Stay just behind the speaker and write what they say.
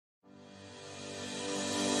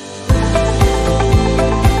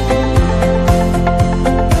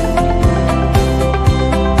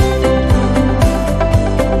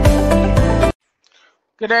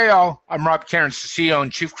G'day all, I'm Rob Cairns, the CEO and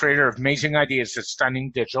Chief Creator of Amazing Ideas at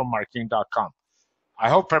StunningDigitalMarketing.com. I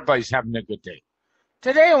hope everybody's having a good day.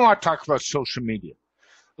 Today I want to talk about social media.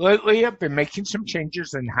 Lately I've been making some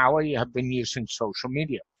changes in how I have been using social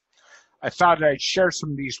media. I thought I'd share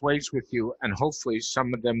some of these ways with you and hopefully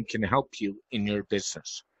some of them can help you in your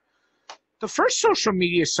business. The first social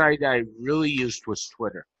media site I really used was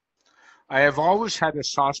Twitter. I have always had a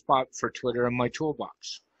soft spot for Twitter in my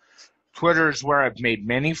toolbox. Twitter is where I've made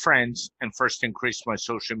many friends and first increased my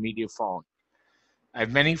social media following. I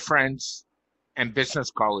have many friends and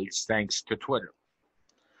business colleagues thanks to Twitter.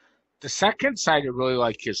 The second site I really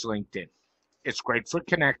like is LinkedIn. It's great for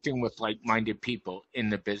connecting with like-minded people in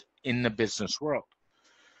the business world.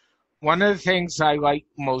 One of the things I like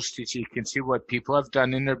most is you can see what people have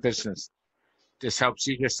done in their business. This helps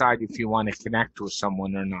you decide if you want to connect with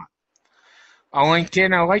someone or not. On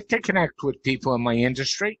LinkedIn, I like to connect with people in my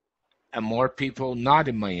industry and more people not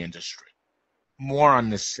in my industry. More on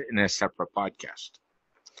this in a separate podcast.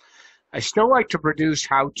 I still like to produce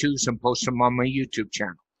how-tos and post them on my YouTube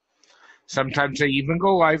channel. Sometimes I even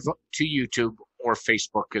go live to YouTube or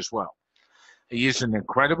Facebook as well. I use an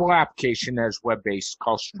incredible application that is web-based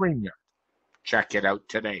called StreamYard. Check it out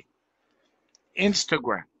today.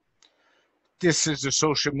 Instagram. This is a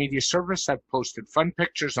social media service I've posted fun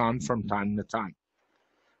pictures on from time to time.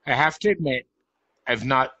 I have to admit, I've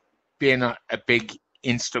not been a big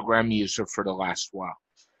Instagram user for the last while.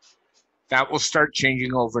 That will start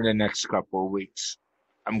changing over the next couple of weeks.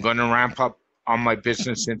 I'm going to ramp up on my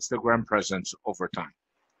business Instagram presence over time.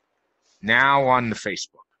 Now on to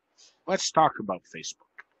Facebook. Let's talk about Facebook.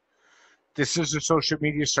 This is a social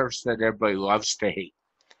media service that everybody loves to hate.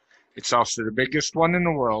 It's also the biggest one in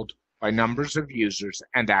the world by numbers of users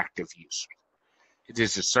and active users. It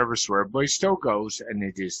is a service where everybody still goes, and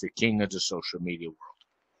it is the king of the social media world.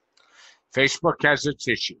 Facebook has its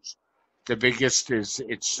issues. The biggest is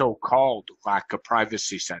its so-called lack of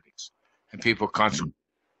privacy settings, and people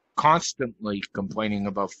constantly complaining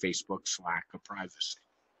about Facebook's lack of privacy.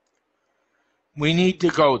 We need to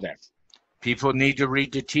go there. People need to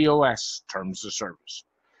read the TOS, Terms of Service.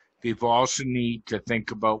 People also need to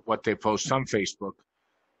think about what they post on Facebook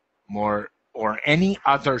more or any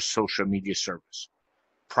other social media service.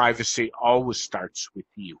 Privacy always starts with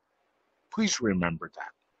you. Please remember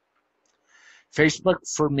that. Facebook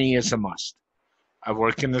for me is a must. I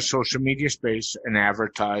work in the social media space and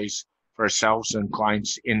advertise for ourselves and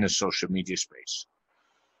clients in the social media space.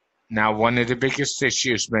 Now, one of the biggest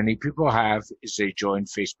issues many people have is they join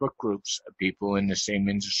Facebook groups of people in the same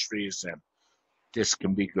industry as them. This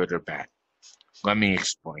can be good or bad. Let me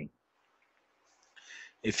explain.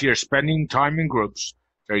 If you're spending time in groups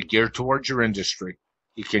that are geared towards your industry,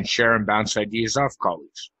 you can share and bounce ideas off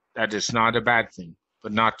colleagues. That is not a bad thing,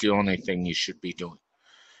 but not the only thing you should be doing.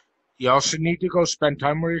 You also need to go spend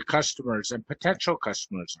time where your customers and potential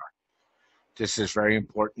customers are. This is very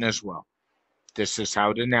important as well. This is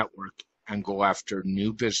how to network and go after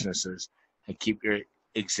new businesses and keep your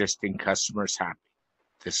existing customers happy.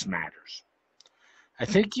 This matters. I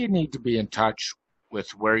think you need to be in touch with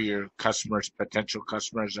where your customers, potential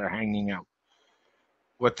customers are hanging out,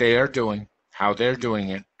 what they are doing, how they're doing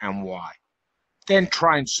it, and why. Then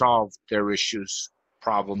try and solve their issues,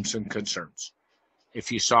 problems, and concerns. If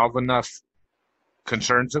you solve enough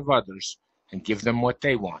concerns of others and give them what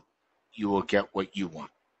they want, you will get what you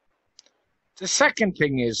want. The second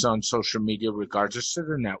thing is on social media, regardless of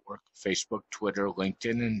the network, Facebook, Twitter,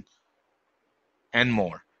 LinkedIn, and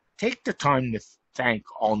more. Take the time to thank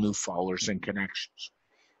all new followers and connections.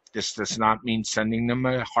 This does not mean sending them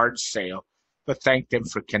a hard sale, but thank them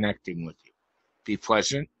for connecting with you. Be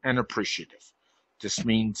pleasant and appreciative. This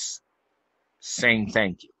means saying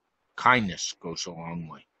thank you. Kindness goes a long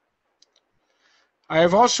way. I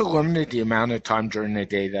have also limited the amount of time during the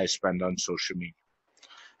day that I spend on social media.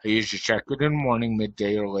 I usually check it in the morning,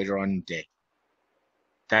 midday, or later on in the day.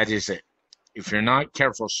 That is it. If you're not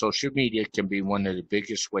careful, social media can be one of the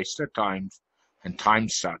biggest wastes of time, and time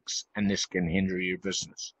sucks, and this can hinder your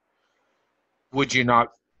business. Would you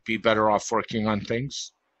not be better off working on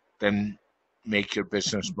things than make your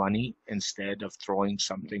business money instead of throwing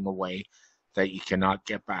something away that you cannot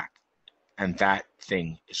get back? And that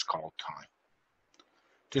thing is called time.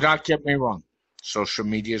 Do not get me wrong. Social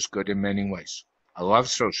media is good in many ways. I love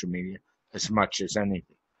social media as much as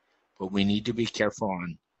anything, but we need to be careful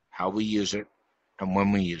on how we use it and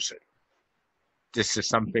when we use it. This is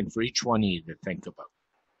something for each one of you to think about.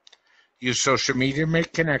 Use social media to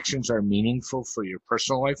make connections that are meaningful for your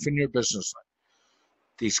personal life and your business life.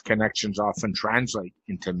 These connections often translate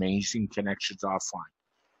into amazing connections offline.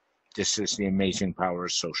 This is the amazing power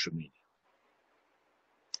of social media.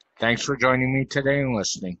 Thanks for joining me today and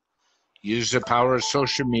listening. Use the power of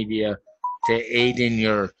social media to aid in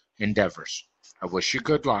your endeavors. I wish you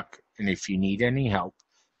good luck, and if you need any help,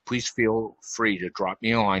 please feel free to drop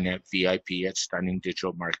me a line at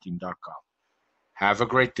vip@stunningdigitalmarketing.com. Have a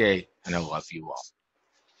great day, and I love you all.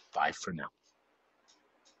 Bye for now.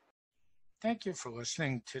 Thank you for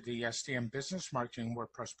listening to the SDM Business Marketing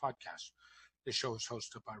WordPress podcast. The show is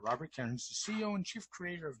hosted by Robert Cairns, the CEO and Chief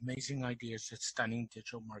Creator of Amazing Ideas at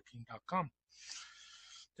StunningDigitalMarketing.com.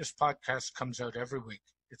 This podcast comes out every week.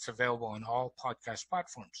 It's available on all podcast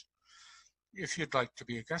platforms. If you'd like to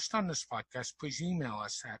be a guest on this podcast, please email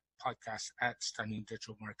us at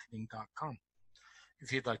podcast@stunningdigitalmarketing.com.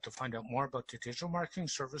 If you'd like to find out more about the digital marketing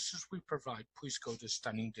services we provide, please go to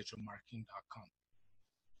stunningdigitalmarketing.com.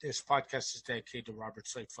 This podcast is dedicated to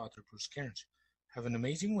Robert's late father, Bruce Cairns. Have an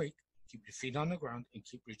amazing week. Keep your feet on the ground and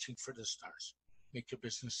keep reaching for the stars. Make your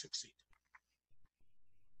business succeed.